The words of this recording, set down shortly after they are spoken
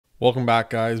Welcome back,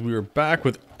 guys. We are back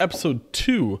with episode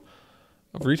 2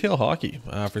 of Retail Hockey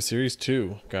for Series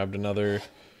 2. Grabbed another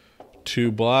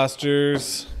 2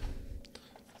 blasters.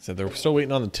 So they're still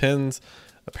waiting on the tins.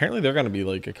 Apparently they're going to be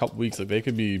like a couple weeks. Like they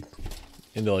could be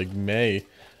into like May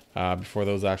before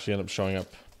those actually end up showing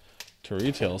up to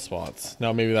retail spots.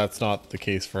 Now maybe that's not the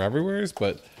case for everywhere's,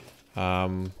 but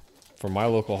for my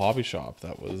local hobby shop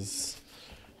that was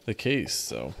the case.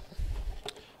 So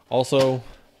also,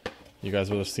 you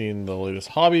guys would have seen the latest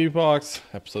hobby box,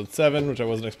 episode 7, which I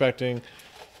wasn't expecting.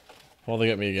 Well, they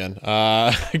got me again.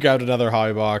 I grabbed another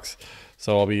hobby box,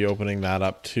 so I'll be opening that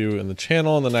up too in the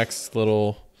channel in the next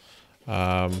little,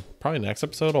 probably next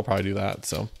episode. I'll probably do that.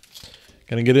 So,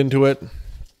 gonna get into it.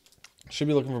 Should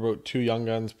be looking for about 2 young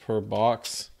guns per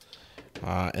box.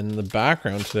 In the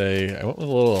background today, I went with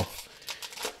a little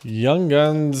young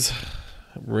guns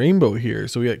rainbow here.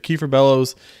 So we got Kiefer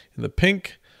Bellows in the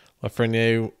pink,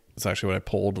 Lafreniere. It's actually what I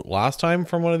pulled last time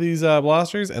from one of these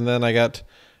blasters. And then I got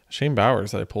Shane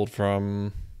Bowers that I pulled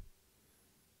from,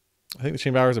 I think the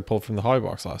Shane Bowers I pulled from the hobby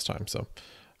box last time. So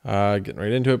getting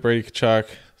right into it, Brady Tkachuk.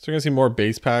 So you're going to see more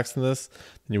base packs in this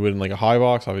than you would in like a hobby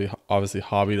box. Obviously,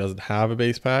 hobby doesn't have a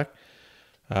base pack.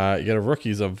 You got a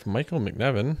rookies of Michael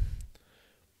McNevin.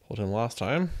 Pulled him last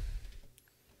time.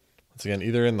 Once again,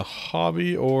 either in the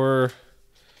hobby or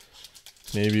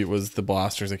maybe it was the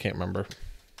blasters. I can't remember.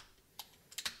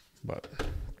 But let's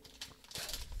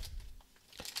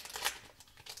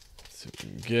see what we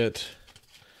can get.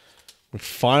 We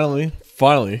finally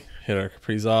hit our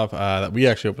Kaprizov that we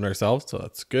actually opened ourselves, so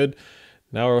that's good.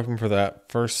 Now we're looking for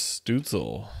that first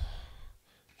Stutzel.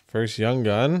 First young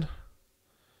gun.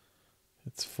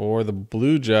 It's for the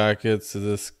Blue Jackets. Is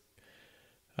this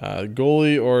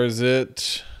goalie or is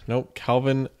it, nope,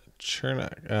 Calvin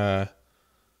Chernak.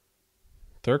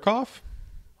 Thurkoff?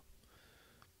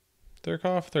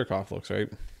 Thurkoff looks right.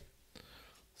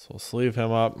 So we'll sleeve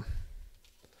him up.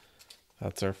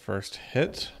 That's our first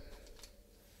hit.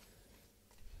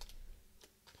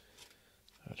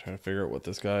 I'm trying to figure out what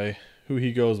this guy, who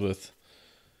he goes with.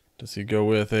 Does he go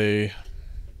with a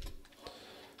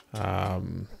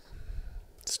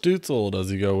Stutzel? Does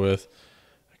he go with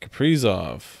a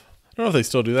Kaprizov? I don't know if they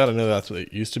still do that. I know that's what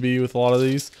it used to be with a lot of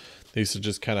these. They used to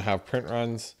just kind of have print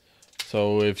runs.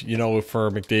 So if you know,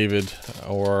 for McDavid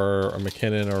or a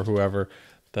McKinnon or whoever,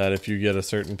 that if you get a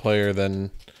certain player,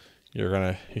 then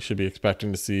you should be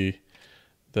expecting to see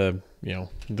the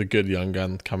good young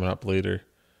gun coming up later.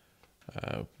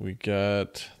 We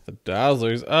got the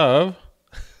Dazzlers of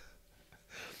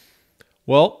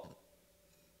well,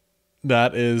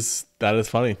 that is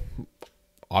funny.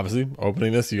 Obviously,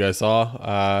 opening this, you guys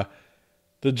saw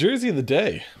the jersey of the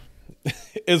day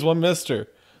is one Mister.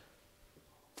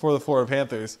 For the Florida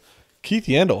Panthers, Keith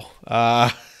Yandel.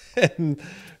 And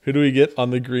who do we get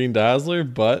on the green Dazzler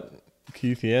but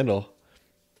Keith Yandel?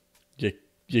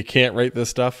 You can't write this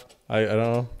stuff. I don't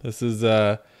know. This is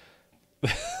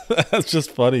that's just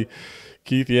funny.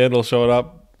 Keith Yandel showed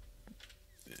up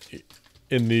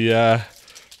in the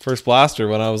first blaster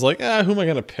when I was like, who am I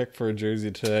gonna pick for a jersey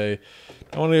today?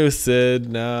 Do I want to go Sid?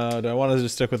 No. Do I want to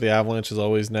just stick with the Avalanche as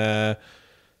always? Nah.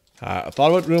 I thought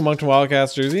about doing a Moncton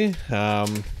Wildcats jersey,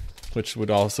 which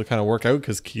would also kind of work out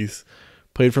because Keith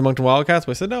played for Moncton Wildcats.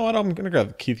 But I said, no, I'm going to grab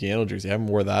the Keith Yandel jersey. I haven't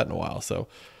worn that in a while, so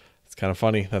it's kind of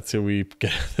funny. That's who we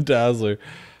get the Dazzler.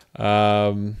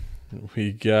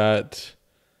 We got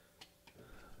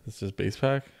this is base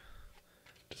pack,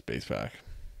 just base pack.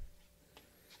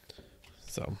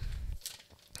 So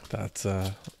that's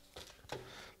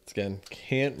again,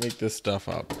 can't make this stuff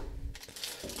up.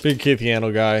 Big Keith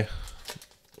Yandel guy.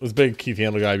 Was a big Keith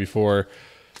Yandel guy before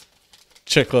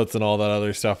Chicklets and all that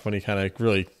other stuff, when he kind of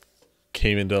really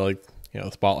came into like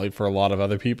the spotlight for a lot of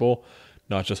other people,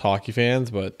 not just hockey fans.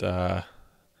 But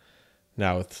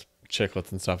now with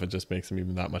Chicklets and stuff, it just makes him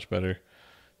even that much better.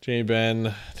 Jamie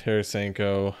Benn,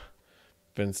 Tarasenko,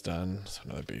 Vince Dunn. So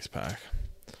another base pack.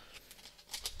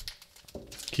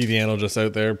 Keith Yandel just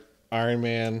out there, Iron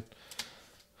Man.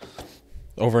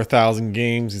 Over 1,000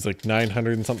 games. He's like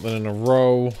 900 and something in a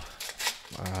row.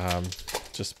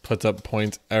 Just puts up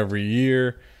points every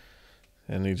year,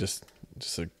 and he just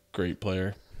a great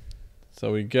player.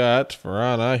 So we got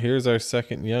Verana. Here's our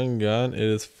second young gun. It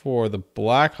is for the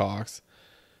Blackhawks.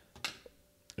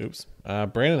 Oops.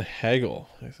 Brandon Hagel.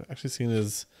 I've actually seen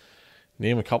his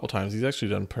name a couple times. He's actually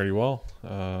done pretty well.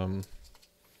 I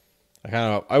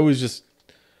always just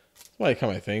like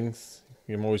kind of my things.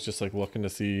 I'm always just like looking to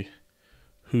see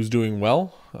who's doing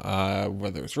well,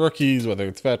 whether it's rookies, whether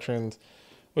it's veterans.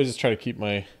 I always just try to keep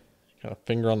my kind of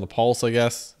finger on the pulse, I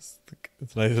guess.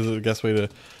 It's nice, I guess, way to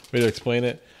explain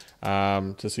it,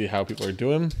 to see how people are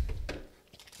doing.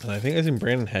 And I think I've seen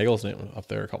Brandon Hagel's name up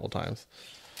there a couple times.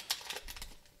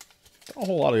 A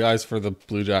whole lot of guys for the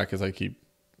Blue Jackets I keep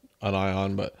an eye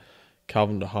on, but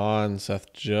Calvin DeHaan,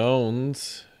 Seth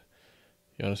Jones,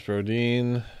 Jonas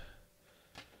Brodin,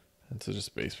 and so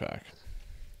just base pack.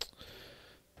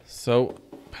 So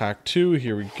pack 2,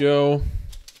 here we go.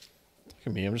 Look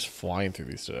at me, I'm just flying through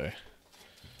these today.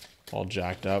 All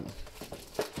jacked up.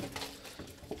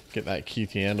 Get that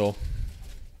Keith Yandel.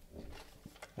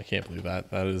 I can't believe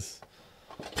that. That is,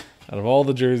 out of all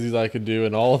the jerseys I could do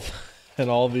and all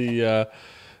the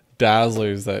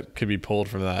dazzlers that could be pulled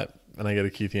from that, and I get a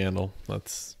Keith Yandel.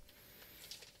 It's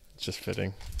just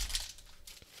fitting.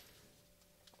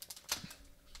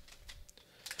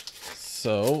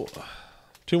 So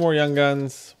 2 more Young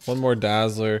Guns, 1 more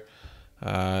Dazzler,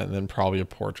 and then probably a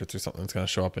Portraits or something that's going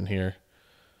to show up in here.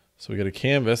 So we get a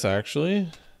canvas, actually.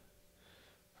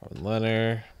 Robin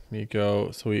Leonard,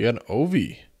 Miko. So we got an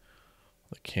Ovi,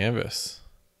 the canvas.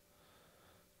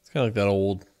 It's kind of like that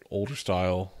older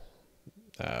style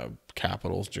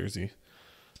Capitals jersey.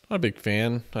 Not a big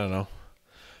fan. I don't know.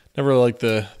 Never liked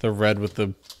the red with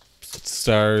the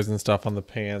stars and stuff on the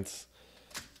pants.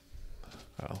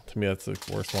 Oh, to me, that's the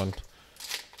worst one.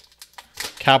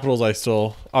 Capitals, I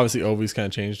still, obviously Ovi's kind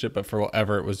of changed it, but for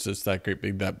whatever, it was just that great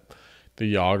big, the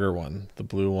Yager one, the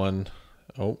blue one.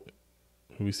 Oh,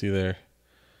 who we see there?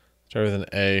 Started with an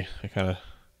A. I kind of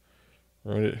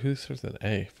wrote it. Who starts with an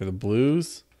A? For the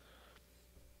Blues,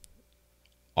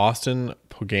 Austin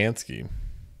Poganski.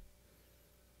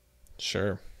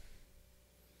 Sure.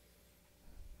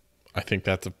 I think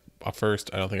that's a first.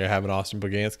 I don't think I have an Austin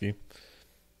Poganski.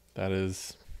 That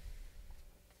is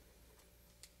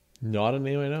not a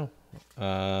name I know.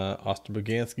 Austin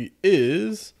Poganski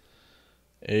is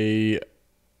a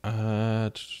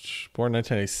born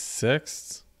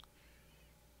 1986,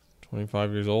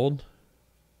 25 years old.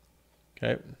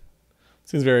 Okay,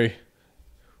 seems very.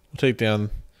 We'll take down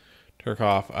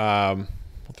Turkoff.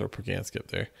 We'll throw Poganski up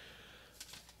there.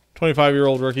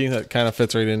 25-year-old rookie that kind of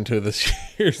fits right into this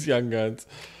year's Young Guns.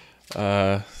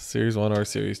 Series 1 or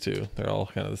Series 2. They're all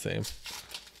kind of the same.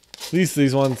 At least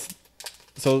these ones.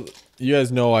 So you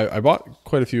guys know I bought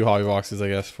quite a few hobby boxes, I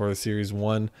guess, for the Series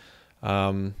 1.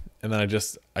 And then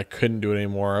I couldn't do it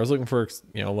anymore. I was looking for,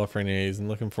 Lafreniere's and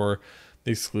looking for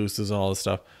the exclusives and all this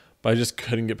stuff. But I just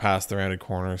couldn't get past the rounded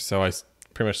corners. So I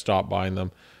pretty much stopped buying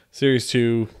them. Series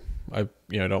 2, I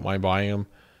don't mind buying them.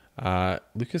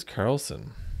 Lucas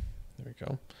Carlson. There we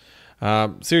go.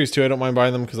 Series 2, I don't mind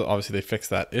buying them because obviously they fixed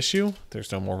that issue.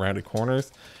 There's no more rounded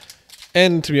corners.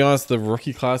 And to be honest, the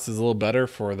rookie class is a little better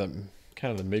for the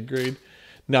kind of the mid-grade.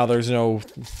 Now there's no,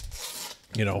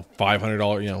 $500,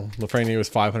 Lafreniere was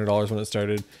 $500 when it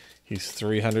started. He's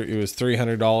 $300. It was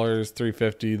 $300,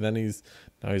 $350. Then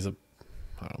now he's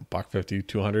 $150,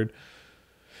 $200.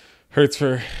 Hurts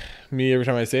for me every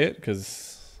time I say it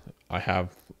because I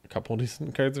have a couple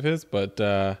decent cards of his, but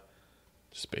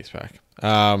just base pack.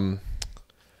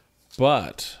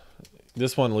 But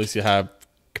this one, at least you have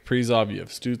Kaprizov, you have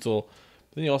Stützle.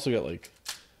 Then you also got like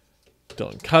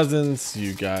Dylan Cousins,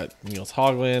 you got Niels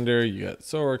Hoglander, you got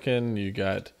Sorokin, you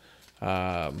got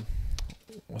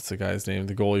what's the guy's name?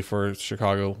 The goalie for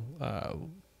Chicago,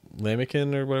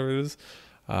 Lamikin or whatever it is.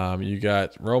 You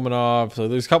got Romanov. So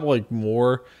there's a couple like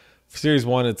more. For Series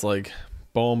 1, it's like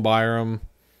Boehm, Byram,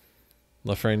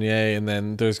 Lafreniere, and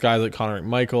then there's guys like Connor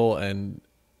McMichael and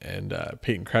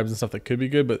Peyton Krebs and stuff that could be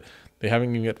good, but they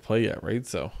haven't even got to play yet, right?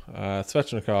 So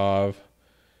Svechnikov.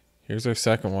 Here's our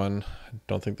second one. I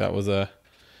don't think that was a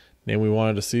name we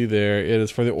wanted to see there. It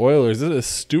is for the Oilers. It is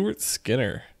Stuart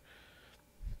Skinner.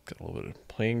 Got a little bit of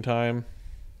playing time.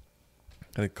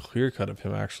 Got a clear cut of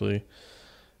him actually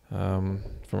from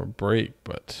a break,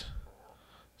 but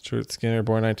Stuart Skinner,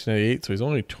 born 1998, so he's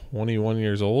only 21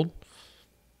 years old. Is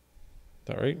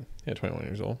that right? Yeah, 21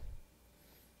 years old.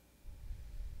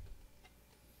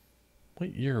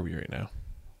 What year are we right now?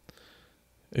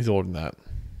 He's older than that.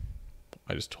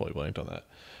 I just totally blanked on that.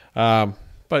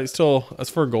 But it's still, as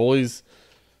for goalies,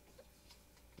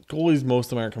 most of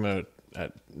them aren't coming out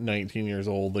at 19 years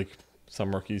old, like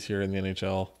some rookies here in the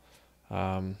NHL.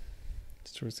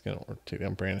 Stuart's going to take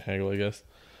down Brandon Hagel, I guess.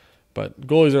 But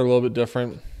goalies are a little bit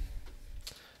different. I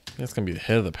think that's going to be the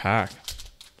head of the pack.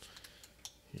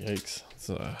 Yikes.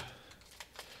 So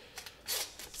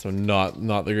not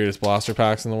the greatest blaster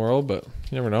packs in the world, but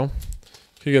you never know.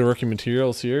 Could get a rookie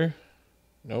materials here.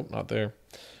 Nope, not there.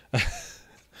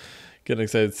 Getting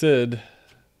excited. Sid,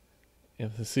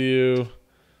 Anthony,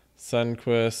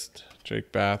 Sundqvist,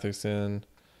 Drake Batherson,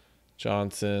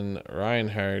 Johnson,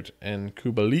 Reinhardt, and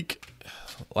Kubalik.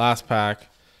 Last pack.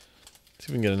 See if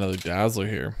we can get another Dazzler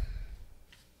here.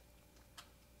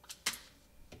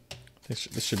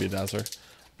 This should be a Dazzler.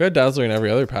 We had Dazzler in every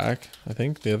other pack. I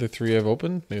think the other 3 I've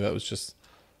opened. Maybe that was just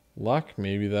luck.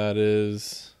 Maybe that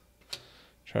is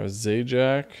Travis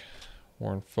Zajac,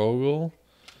 Warren Fogle,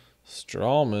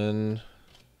 Strawman,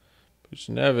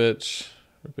 Buchnevich,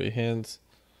 Rupe Hands.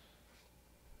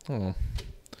 I don't know.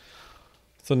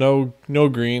 So no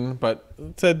green, but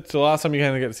it said the last time you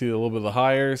kind of get to see a little bit of the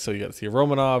higher. So you get to see a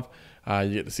Romanov,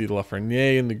 you get to see the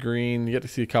Lafreniere in the green, you get to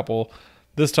see a couple.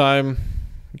 This time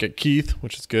you get Keith,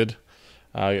 which is good.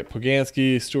 You get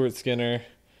Poganski, Stuart Skinner.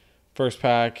 First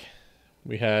pack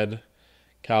we had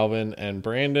Calvin and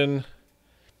Brandon.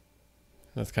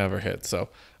 That's kind of our hit. So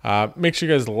make sure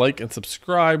you guys like and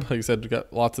subscribe. Like I said, we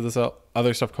got lots of this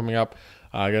other stuff coming up.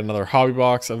 I got another hobby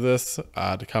box of this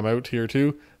to come out here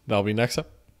too. That'll be next up.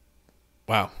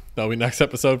 Wow, that'll be next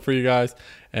episode for you guys.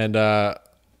 And I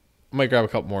might grab a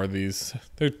couple more of these.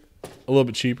 They're a little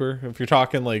bit cheaper. If you're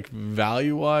talking like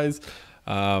value wise,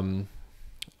 I'm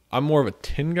more of a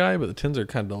tin guy, but the tins are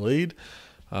kind of delayed.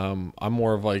 I'm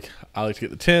more of like, I like to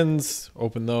get the tins,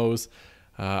 open those,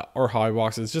 or hobby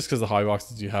boxes, just because the hobby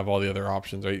boxes, you have all the other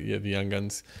options, right? You have the Young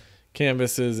Guns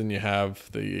canvases, and you have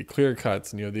the clear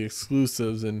cuts, and you have the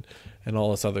exclusives, and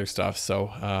all this other stuff.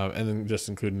 So and then just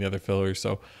including the other fillers.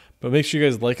 So but make sure you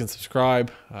guys like and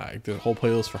subscribe. I did a whole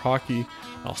playlist for hockey.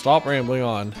 I'll stop rambling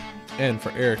on. And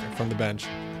for Eric from the bench,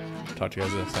 talk to you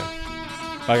guys next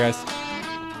time. Bye guys.